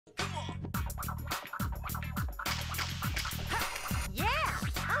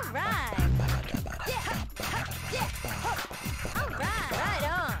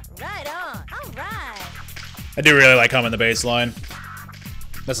I do really like humming the bass line.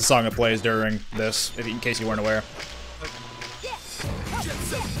 That's the song that plays during this, in case you weren't aware.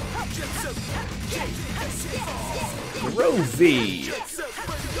 Rovey.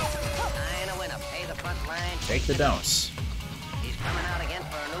 Take the don'ts. He's coming out again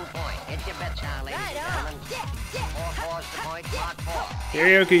for a new point. Hit your bet, Charlie.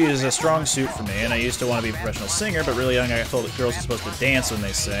 Karaoke is a strong suit for me, and I used to want to be a professional singer, but really young I got told that girls are supposed to dance when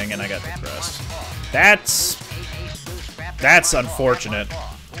they sing, and I got depressed. That's unfortunate.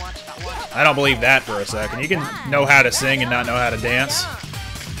 I don't believe that for a second. You can know how to sing and not know how to dance.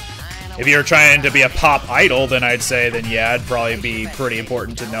 If you're trying to be a pop idol, then I'd say, then yeah, it'd probably be pretty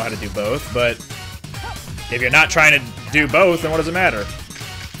important to know how to do both, but if you're not trying to do both, then what does it matter?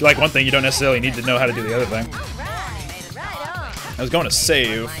 If you like one thing, you don't necessarily need to know how to do the other thing. I was going to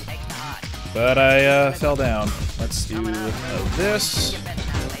save, but I fell down. Let's do this,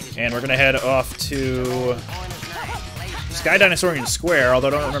 and we're gonna head off to Sky Dinosaurian Square, although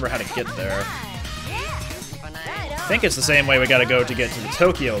I don't remember how to get there. I think it's the same way we gotta go to get to the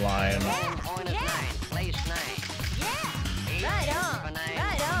Tokyo line.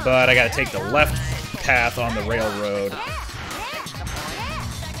 But I gotta take the left path on the railroad.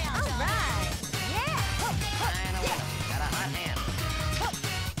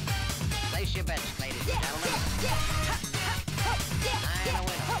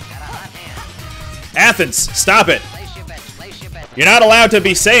 Athens, stop it! You're not allowed to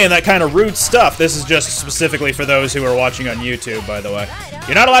be saying that kind of rude stuff. This is just specifically for those who are watching on YouTube, by the way.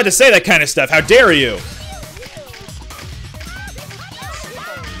 You're not allowed to say that kind of stuff. How dare you?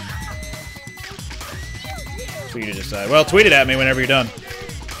 Tweet it aside. Well, tweet it at me whenever you're done.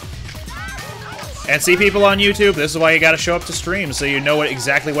 And see people on YouTube, this is why you gotta show up to stream, so you know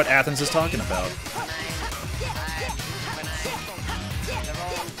exactly what Athens is talking about.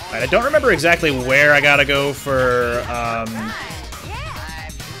 Alright, I don't remember exactly where I gotta go for,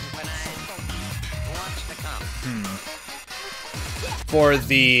 for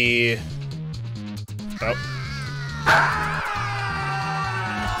the... Oh.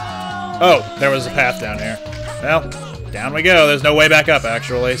 Oh, there was a path down here. Well, down we go. There's no way back up,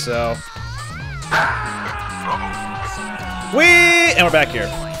 actually, so... Whee! And we're back here.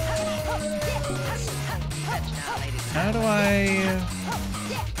 How do I...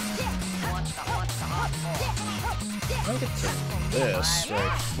 I'll get to this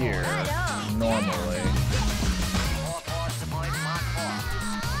right here, normally.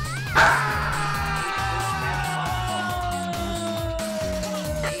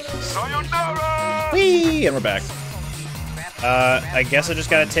 Whee! And we're back. I guess I just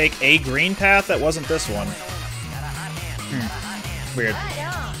gotta take a green path that wasn't this one. Weird.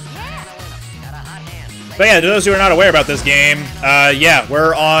 But yeah, to those who are not aware about this game, yeah,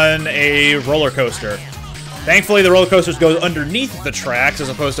 we're on a roller coaster. Thankfully, the roller coasters go underneath the tracks as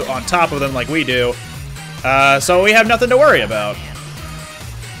opposed to on top of them like we do. So we have nothing to worry about.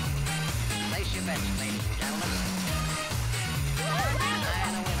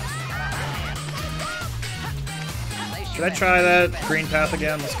 Should I try that green path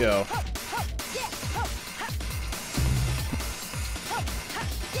again? Let's go.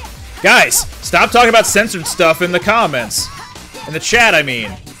 Guys, stop talking about censored stuff in the comments. In the chat, I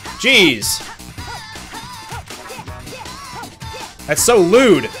mean. Jeez. That's so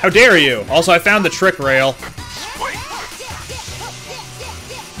lewd. How dare you? Also, I found the trick rail.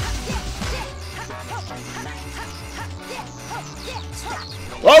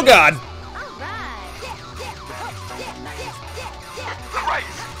 Oh, God.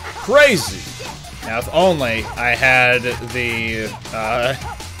 Crazy. Now, if only I had the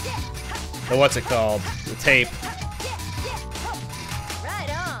what's it called? The tape.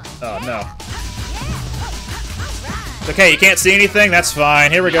 Oh, no. It's okay, you can't see anything? That's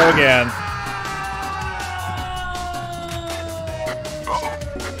fine. Here we go again.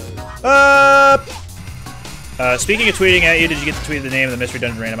 Speaking of tweeting at you, did you get to tweet the name of the Mystery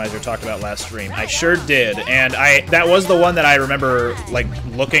Dungeon Randomizer we talked about last stream? I sure did, and that was the one that I remember, like,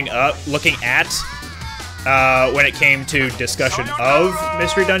 looking at when it came to discussion of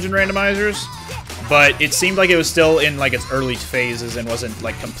Mystery Dungeon Randomizers, but it seemed like it was still in, like, its early phases and wasn't,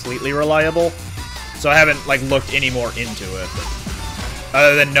 like, completely reliable, so I haven't, like, looked any more into it,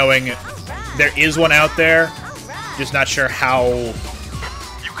 other than knowing there is one out there, just not sure how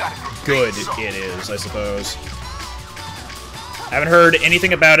good it is, I suppose. I haven't heard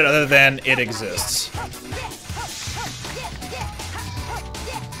anything about it other than it exists.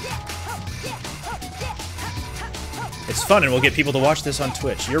 It's fun and we'll get people to watch this on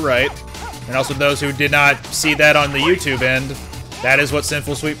Twitch. You're right. And also those who did not see that on the YouTube end, that is what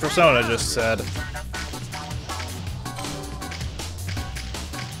Sinful Sweet Persona just said.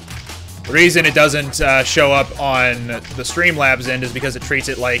 The reason it doesn't show up on the Streamlabs end is because it treats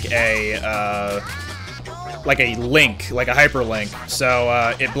it like a link, like a hyperlink.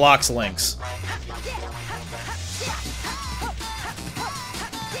 So it blocks links.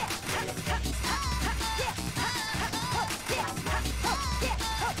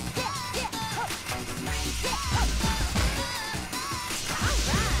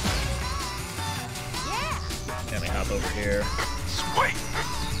 Let me hop over here. Sweet.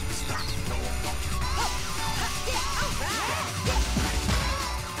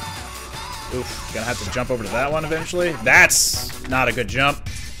 Oof, gonna have to jump over to that one eventually. That's not a good jump.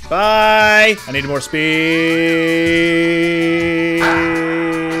 Bye! I need more speed.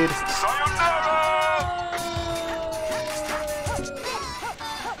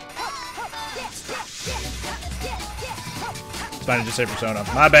 It's fine to just say Persona.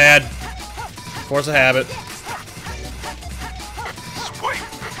 My bad. Force of habit. Sweet.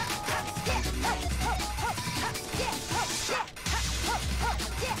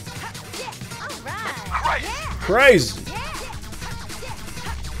 Crazy.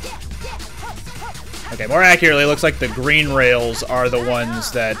 Okay, more accurately, it looks like the green rails are the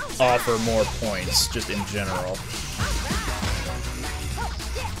ones that offer more points, just in general.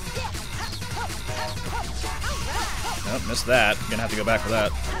 Nope, missed that. Gonna have to go back for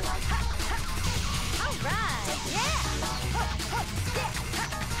that.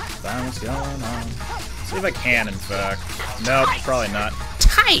 What's going on? See if I can, in fact. Nope, probably not.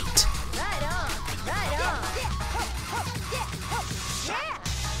 Tight!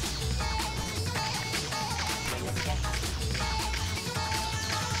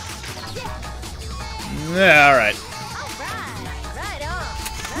 Yeah, alright.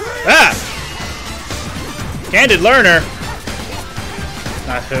 Ah! Candid learner!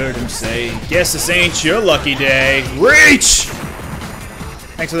 I heard him say, guess this ain't your lucky day. Reach!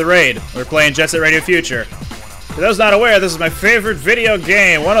 Thanks for the raid. We're playing Jet Set Radio Future. For those not aware, this is my favorite video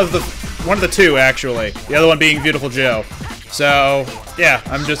game. One of the two, actually. The other one being Beautiful Joe. So, yeah,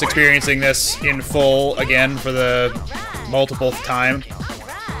 I'm just experiencing this in full again for the multiple time.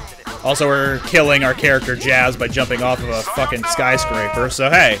 Also, we're killing our character Jazz by jumping off of a fucking skyscraper,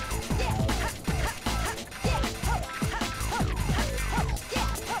 so hey.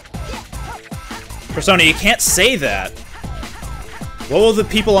 Persona, you can't say that. What will the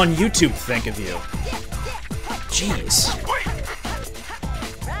people on YouTube think of you? Jeez.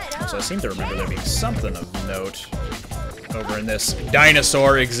 Also, I seem to remember there being something of note over in this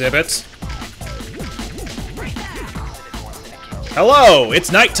dinosaur exhibit. Hello,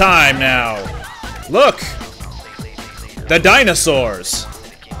 it's nighttime now. Look, the dinosaurs.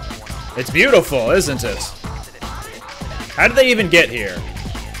 It's beautiful, isn't it? How did they even get here?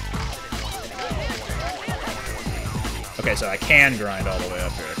 Okay, so I can grind all the way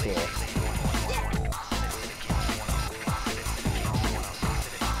up here. Cool.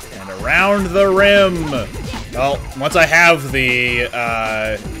 And around the rim. Well, once I have the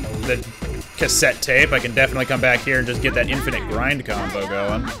cassette tape, I can definitely come back here and just get that infinite grind combo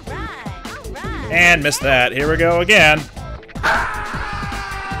going. And missed that. Here we go again.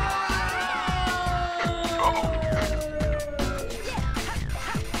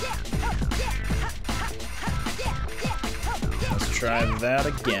 Let's try that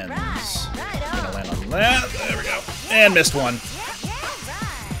again. Gonna land on that. There we go. And missed one.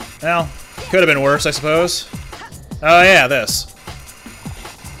 Well, could have been worse, I suppose. Oh yeah, this.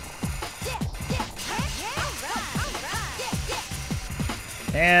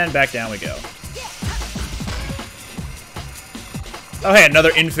 And back down we go. Oh hey,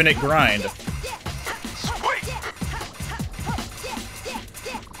 another infinite grind.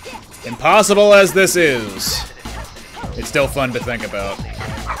 Impossible as this is, it's still fun to think about.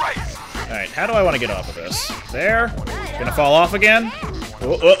 Alright, how do I want to get off of this? There? Gonna fall off again?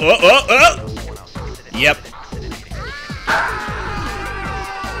 Oh, oh, oh, oh, oh. Yep.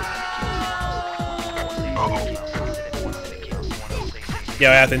 Yo,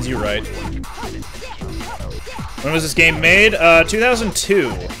 Athens, you're right. When was this game made?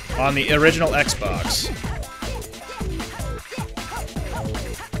 2002, on the original Xbox.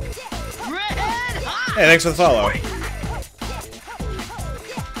 Hey, thanks for the follow.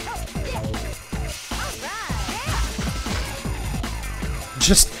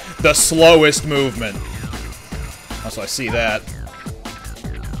 Just the slowest movement. Also, I see that.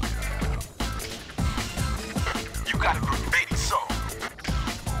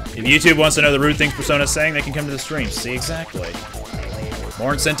 If YouTube wants to know the rude things Persona's saying, they can come to the stream. See, exactly.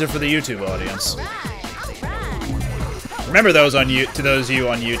 More incentive for the YouTube audience. Remember those to those of you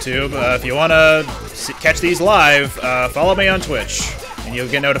on YouTube, if you want to catch these live, follow me on Twitch. And you'll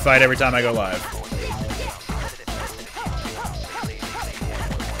get notified every time I go live.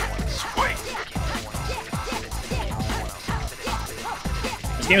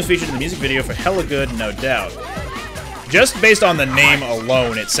 This game was featured in the music video for Hella Good, no doubt. Just based on the name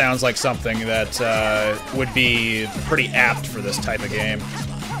alone, it sounds like something that would be pretty apt for this type of game.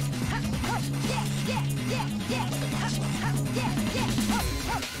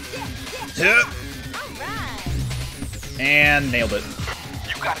 And nailed it.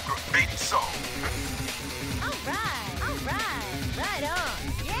 You got a great soul. Right on.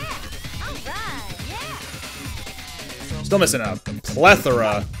 Yeah. Alright, yeah. Still missing a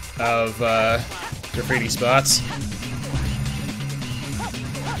plethora of graffiti spots.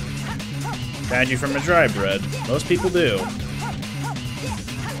 Found you from a dry bread. Most people do.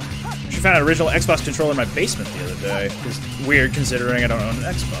 She found an original Xbox controller in my basement the other day. It's weird considering I don't own an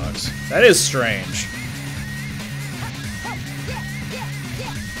Xbox. That is strange.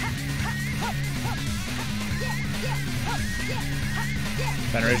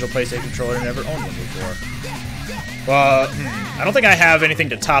 Found an original PlayStation controller, never owned one before. Well, I don't think I have anything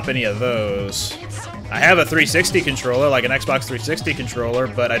to top any of those. I have a 360 controller, like an Xbox 360 controller,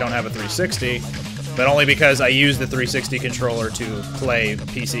 but I don't have a 360. But only because I use the 360 controller to play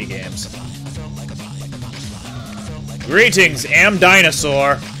PC games. Greetings, Am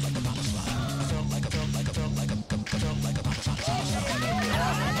Dinosaur.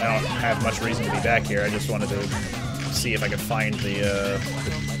 I don't have much reason to be back here. I just wanted to see if I could find the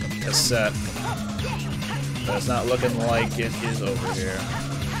cassette. But it's not looking like it is over here.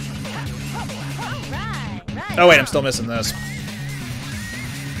 Oh wait, I'm still missing this.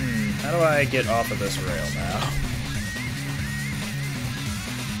 How do I get off of this rail now?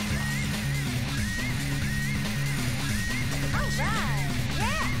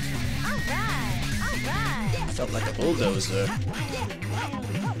 Felt like a bulldozer.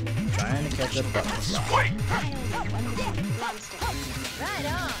 Trying to catch a butterfly.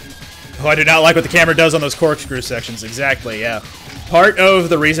 Oh, I do not like what the camera does on those corkscrew sections. Exactly, yeah. Part of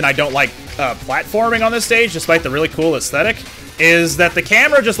the reason I don't like platforming on this stage, despite the really cool aesthetic, is that the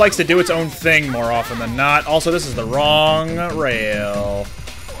camera just likes to do its own thing more often than not. Also, this is the wrong rail.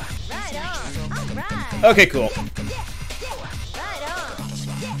 Okay, cool.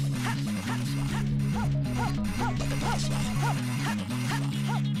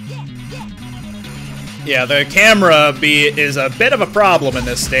 Yeah, the camera is a bit of a problem in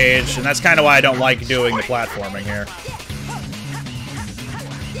this stage, and that's kind of why I don't like doing the platforming here.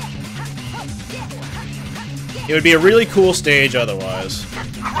 It would be a really cool stage otherwise.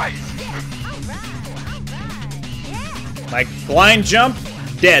 Like, blind jump,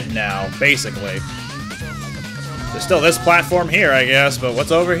 dead now, basically. There's still this platform here, I guess, but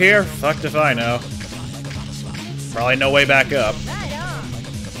what's over here? Fucked if I know. Probably no way back up.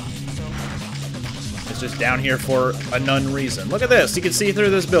 It's just down here for a none reason. Look at this, you can see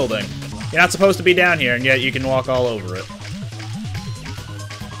through this building. You're not supposed to be down here, and yet you can walk all over it.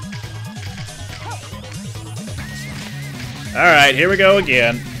 Alright, here we go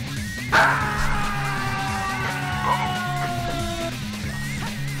again.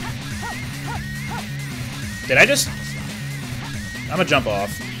 Did I just... I'm gonna jump off.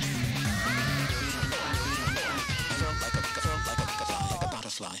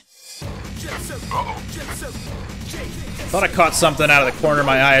 Thought I caught something out of the corner of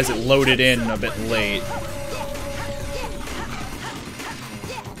my eye as it loaded in a bit late.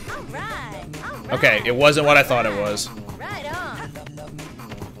 Okay, it wasn't what I thought it was.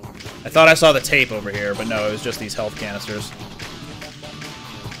 I thought I saw the tape over here, but no, it was just these health canisters.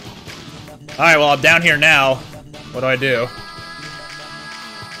 Alright, well, I'm down here now. What do I do?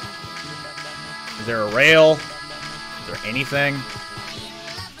 Is there a rail? Is there anything?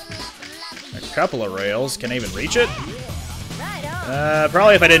 A couple of rails. Can I even reach it?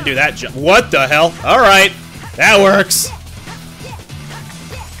 Probably if I didn't do that jump. What the hell? Alright, that works.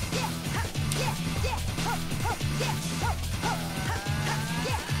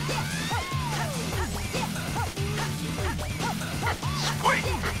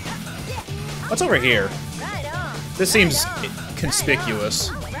 What's over here? This seems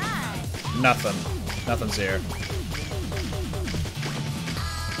conspicuous. Nothing. Nothing's here.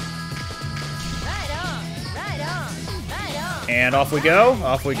 And off we go.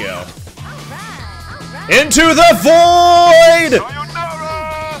 Off we go. Into the void!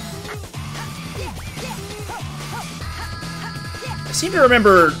 I seem to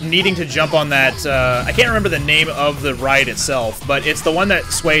remember needing to jump on that, I can't remember the name of the ride itself, but it's the one that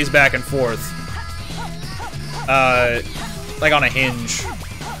sways back and forth. Like on a hinge.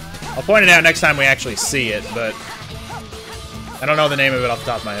 I'll point it out next time we actually see it, but I don't know the name of it off the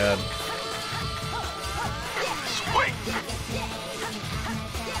top of my head. Sweet.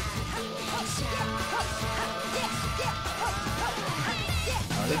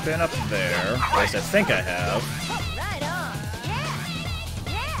 I've been up there. At least I think I have. Right on. Yeah.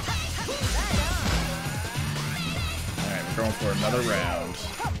 Yeah. Alright, we're going for another round.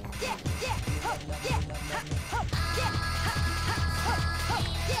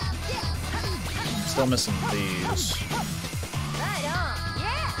 I'm still missing these. Right on.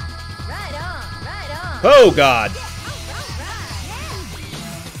 Yeah. Right on. Right on. Oh god!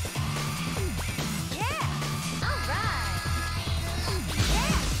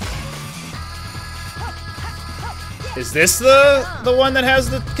 Is this the one that has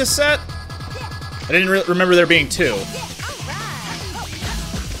the cassette? I didn't remember there being two.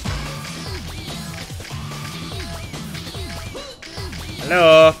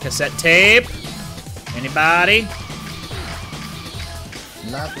 Hello, cassette tape? Anybody?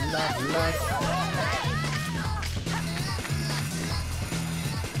 Not. Not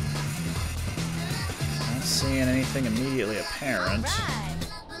seeing anything immediately apparent.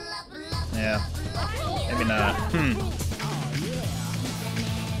 Yeah. Maybe not.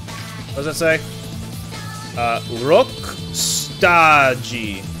 What does that say? Rock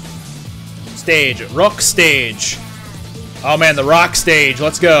stage. Stage. Rock stage. Oh man, the rock stage.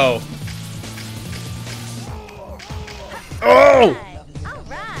 Let's go. Oh!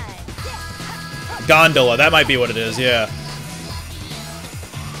 Gondola. That might be what it is, yeah.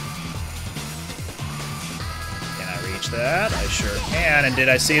 Can I reach that? I sure can. And did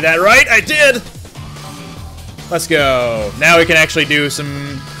I see that right? I did! Let's go. Now we can actually do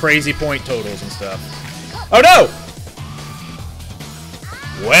some crazy point totals and stuff. Oh no!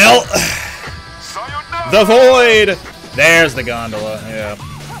 Well, the void! There's the gondola, yeah.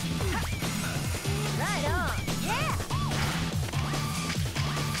 Right on. Yeah.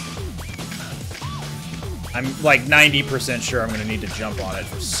 I'm like 90% sure I'm gonna need to jump on it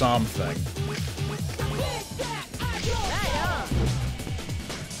for something.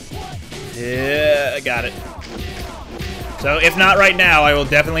 Yeah, I got it. So, if not right now, I will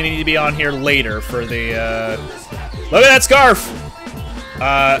definitely need to be on here later for the, look at that scarf!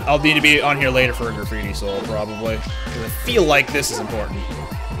 I'll need to be on here later for a graffiti soul, probably. Because I feel like this is important.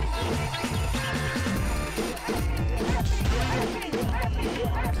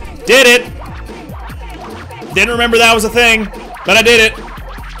 Did it! Didn't remember that was a thing, but I did it!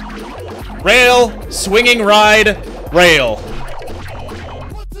 Rail, swinging ride, rail.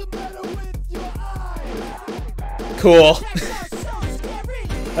 Cool.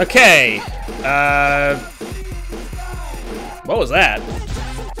 Okay. What was that?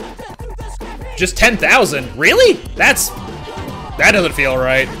 Just 10,000? Really? That doesn't feel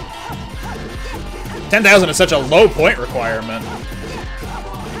right. 10,000 is such a low point requirement.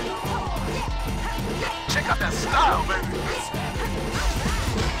 Check out that style, baby.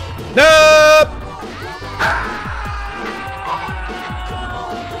 Nope!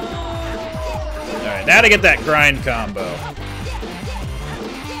 Alright, now to get that grind combo.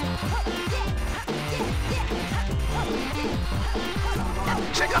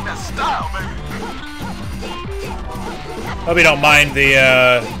 Check out that style, baby. Hope you don't mind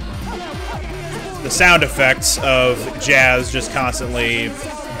the sound effects of Jazz just constantly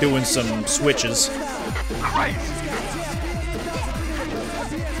doing some switches. Crazy.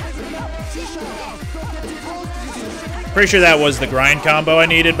 Pretty sure that was the grind combo I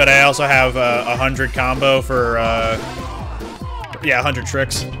needed, but I also have 100 combo for, yeah, 100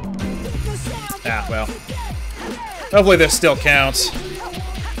 tricks. Ah, well. Hopefully this still counts.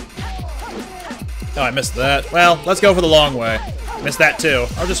 Oh, I missed that. Well, let's go for the long way. Missed that too.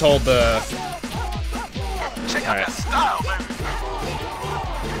 I'll just hold the... Check out that style, baby.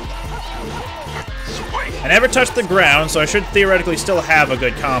 Sweet. I never touched the ground, so I should theoretically still have a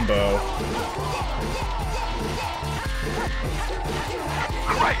good combo.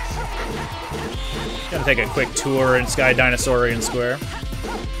 Crazy. Gonna take a quick tour in Sky Dinosaurian Square.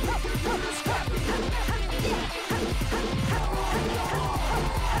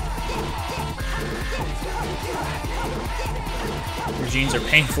 Your jeans are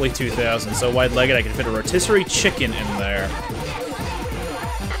painfully 2,000, so wide-legged I can fit a rotisserie chicken in there.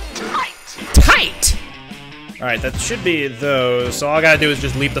 Tight! Alright, that should be those, so all I gotta do is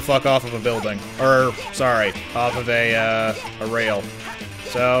just leap the fuck off of a building. Or, sorry, off of a rail.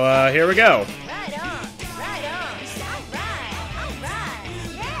 So, here we go. Right on. Right on. All right. All right.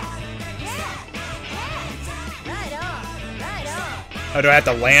 Yeah. Yeah. Yeah. Right on. Right on. Oh, do I have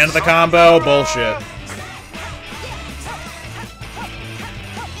to land the combo? Bullshit.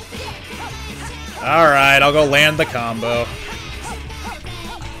 Alright, I'll go land the combo.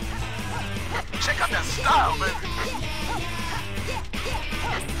 style, baby.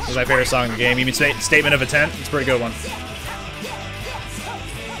 This is my favorite song in the game. You mean Statement of Intent? It's a pretty good one.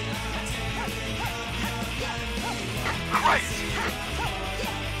 Christ.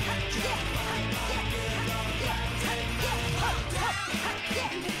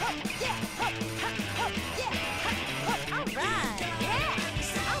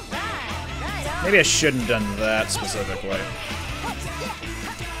 Maybe I shouldn't have done that specifically.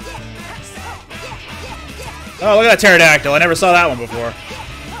 Oh, look at that pterodactyl. I never saw that one before.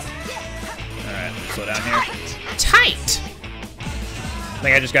 Alright, slow down here. Tight! I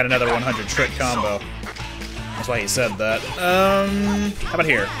think I just got another 100 trick combo. That's why he said that. How about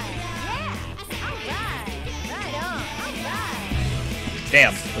here?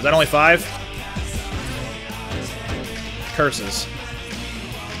 Damn, was that only 5? Curses.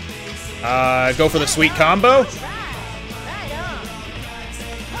 Go for the sweet combo?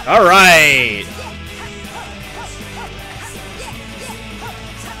 Alright!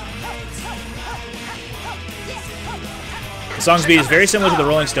 The song's beat is very similar to the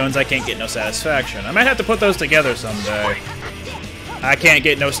Rolling Stones' I Can't Get No Satisfaction. I might have to put those together someday. I can't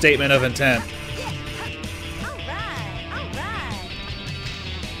get no statement of intent.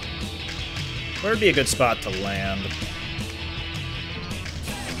 Where would be a good spot to land?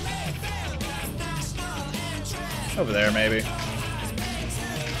 Over there, maybe.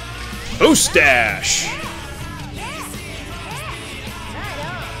 Boost dash!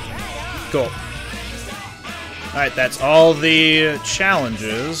 Cool. Alright, that's all the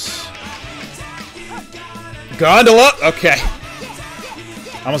challenges. Gondola! Okay.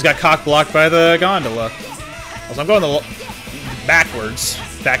 Almost got cock-blocked by the gondola. Also, I'm going backwards.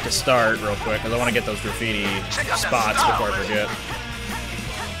 Back to start real quick, because I want to get those graffiti spots before I forget.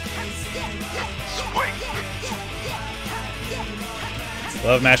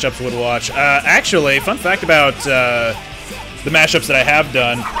 Love mashups, would watch. Actually, fun fact about the mashups that I have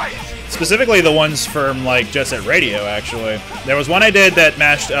done, specifically the ones from like Jet Set Radio. Actually, there was one I did that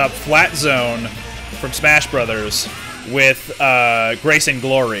mashed up Flat Zone from Smash Brothers with Grace and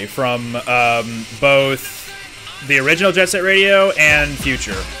Glory from both the original Jet Set Radio and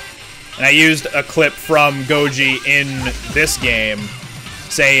Future. And I used a clip from Goji in this game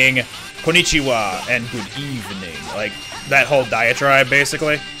saying konnichiwa and good evening, like that whole diatribe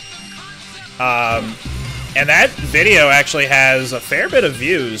basically. And that video actually has a fair bit of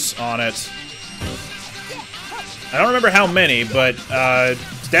views on it. I don't remember how many, but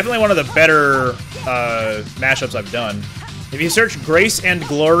it's definitely one of the better mashups I've done. If you search Grace and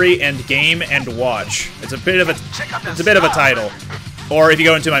Glory and Game and Watch, it's a bit of a title. Or if you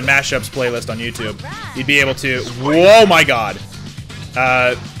go into my mashups playlist on YouTube, you'd be able to. Whoa, my God!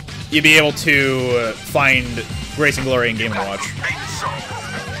 You'd be able to find Grace and Glory and Game and Watch.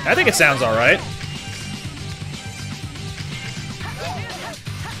 I think it sounds all right.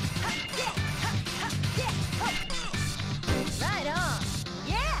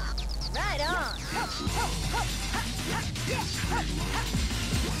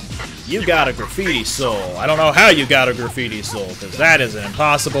 You got a graffiti soul. I don't know how you got a graffiti soul, because that is an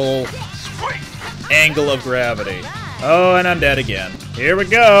impossible angle of gravity. Oh, and I'm dead again. Here we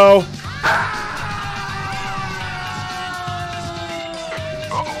go.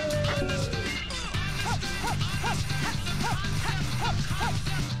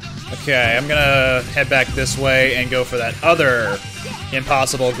 Okay, I'm gonna head back this way and go for that other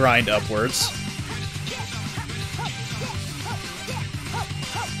impossible grind upwards.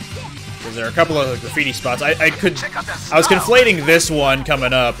 There are a couple of graffiti spots. I was conflating this one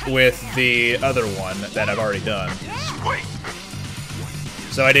coming up with the other one that I've already done.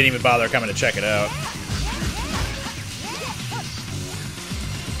 So I didn't even bother coming to check it out.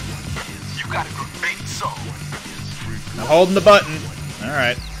 You got a graffiti soul. I'm holding the button.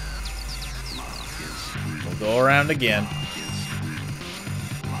 Alright. We'll go around again.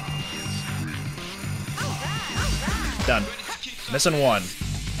 Done. Missing one.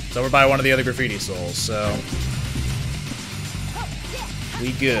 It's over by one of the other graffiti souls, so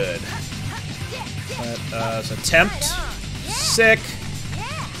we good. So tempt, sick.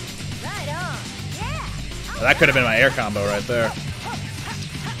 Well, that could have been my air combo right there.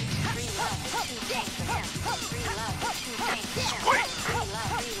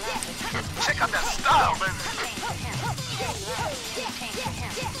 Check out that style, baby.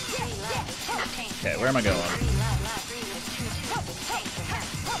 Okay, where am I going?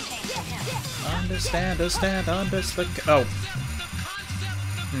 Understand. Oh.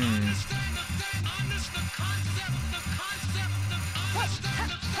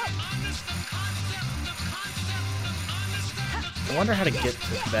 I wonder how to get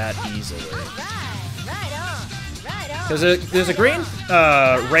to that easily. There's a green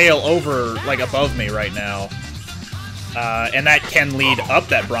rail over, like, above me right now. And that can lead up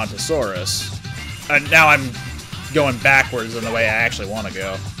that Brontosaurus. Now I'm going backwards in the way I actually want to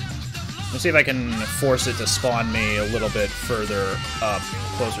go. Let's see if I can force it to spawn me a little bit further up,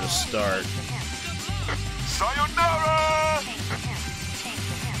 closer to start. Sayonara!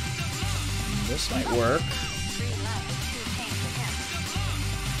 This might work.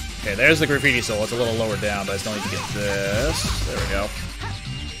 Okay, there's the graffiti soul. It's a little lower down, but I still need to get this. There we go.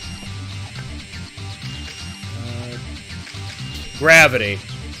 Gravity.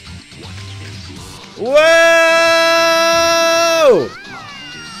 Whoa!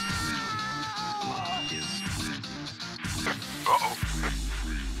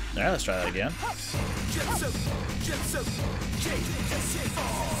 Alright, let's try that again.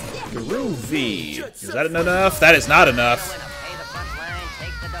 Groovy. Is that enough? That is not enough. Pay the front line,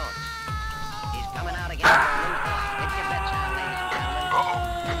 take the don'ts. He's coming out again for a new point. Hit your bets on, ladies and gentlemen.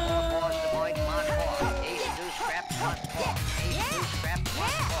 4 4's the point, mark 4. Ace deuce scrap, mark 4. Ace deuce scrap,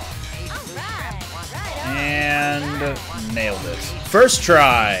 mark 4. Ace deuce scrap, mark 4. And nailed it. First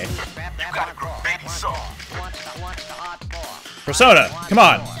try. Scrap that You got a mark good baby soul. 4. What's the odd 4? Persona, come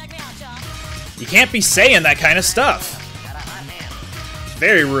on. You can't be saying that kind of stuff. Got a hot hand.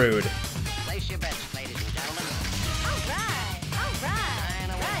 Very rude. Place your bets, ladies and gentlemen. Line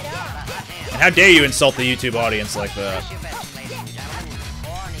away. Got a hot hand. And how dare you insult the YouTube audience like that? Place your bets, ladies and gentlemen.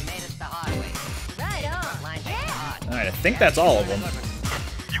 4 and he made it the hard way. Line takes the hard. Alright, I think that's all of them.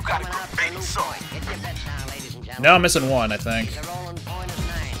 You got a Coming out good for a baby new soul. point. Hit your bets now, ladies and gentlemen. No, I'm missing one, I think. The rolling point is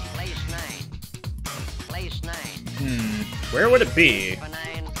 9. Place 9. Place 9. Where would it be? For 9.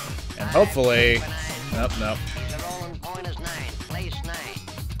 And hopefully... For 9. Nope, nope. The rolling point is 9. Place 9.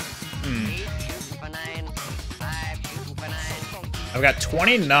 8 shooting for 9. 5 shooting for 9. I've got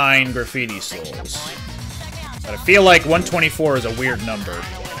 29 graffiti souls. But I feel like 124 is a weird number.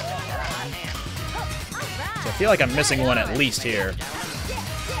 So I feel like I'm missing one at least here.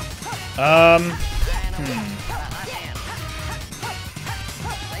 Place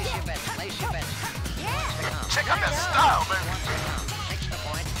your bets. Place your bets. Check out that style, man. 6 the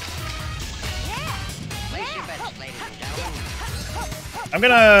point. Place your bets, ladies and gentlemen. I'm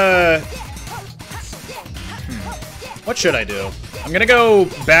gonna... What should I do? I'm gonna go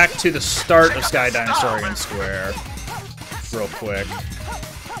back to the start of Sky Dinosaurian Square real quick.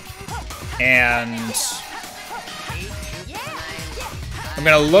 And... I'm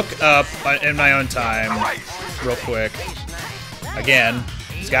gonna look up in my own time real quick. Again,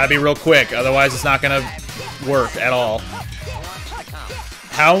 it's gotta be real quick, otherwise it's not gonna work at all.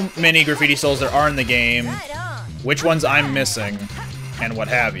 How many graffiti souls there are in the game, which ones I'm missing, and what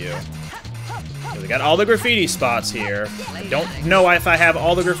have you. So we got all the graffiti spots here. I don't know if I have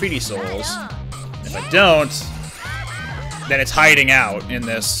all the graffiti souls. If I don't, then it's hiding out in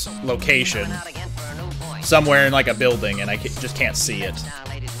this location. Out again for a new point. Somewhere in like a building, and I just can't see it. Now,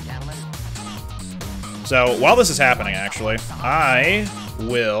 ladies and gentlemen. So while this is happening, actually, I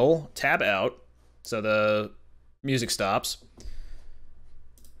will tab out so the music stops.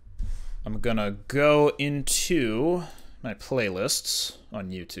 I'm gonna go into my playlists on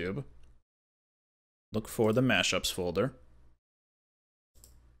YouTube. Look for the mashups folder.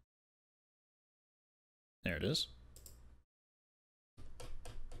 There it is.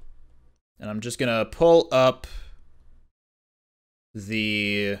 And I'm just gonna pull up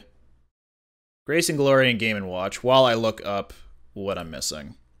the Grace and Glory and Game & Watch while I look up what I'm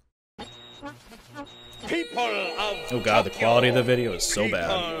missing. People of Oh god, the quality of the video is so bad.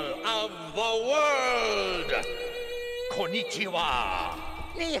 People of the world. Konnichiwa.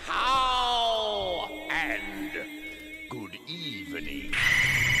 Ni hao. And good evening.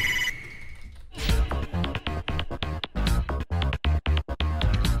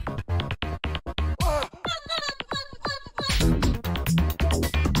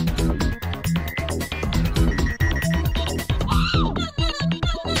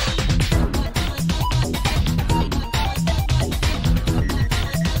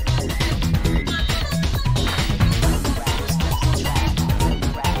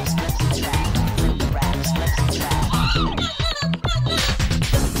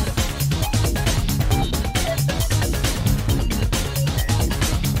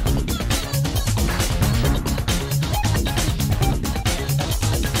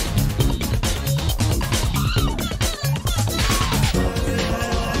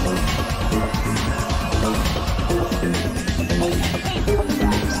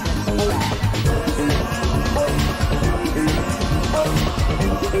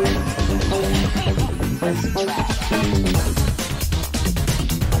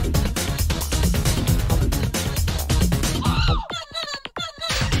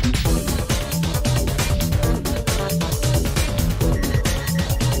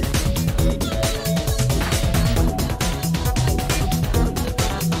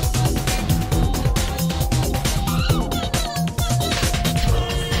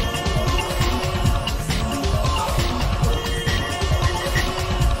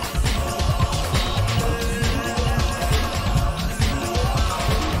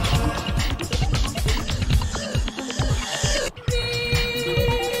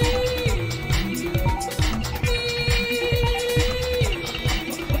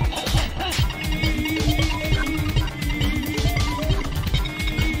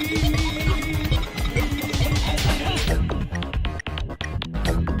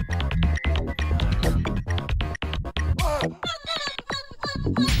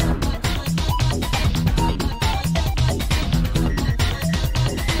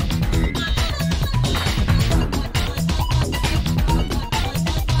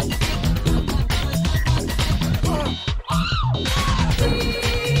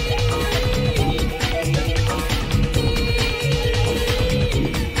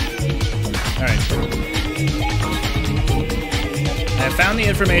 found the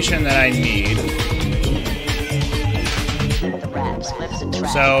information that I need.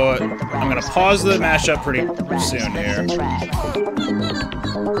 So I'm gonna pause the mashup pretty soon here.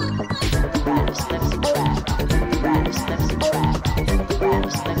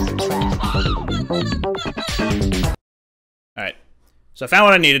 Alright. So I found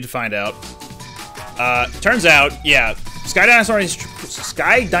what I needed to find out. Turns out, yeah, Sky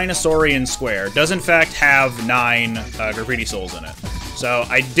Dinosaurian Square does in fact have 9 graffiti souls in it. So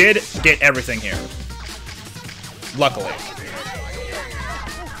I did get everything here. Luckily.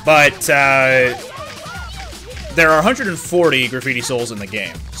 But there are 140 graffiti souls in the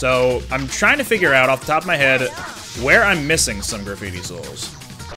game. So I'm trying to figure out off the top of my head where I'm missing some graffiti souls.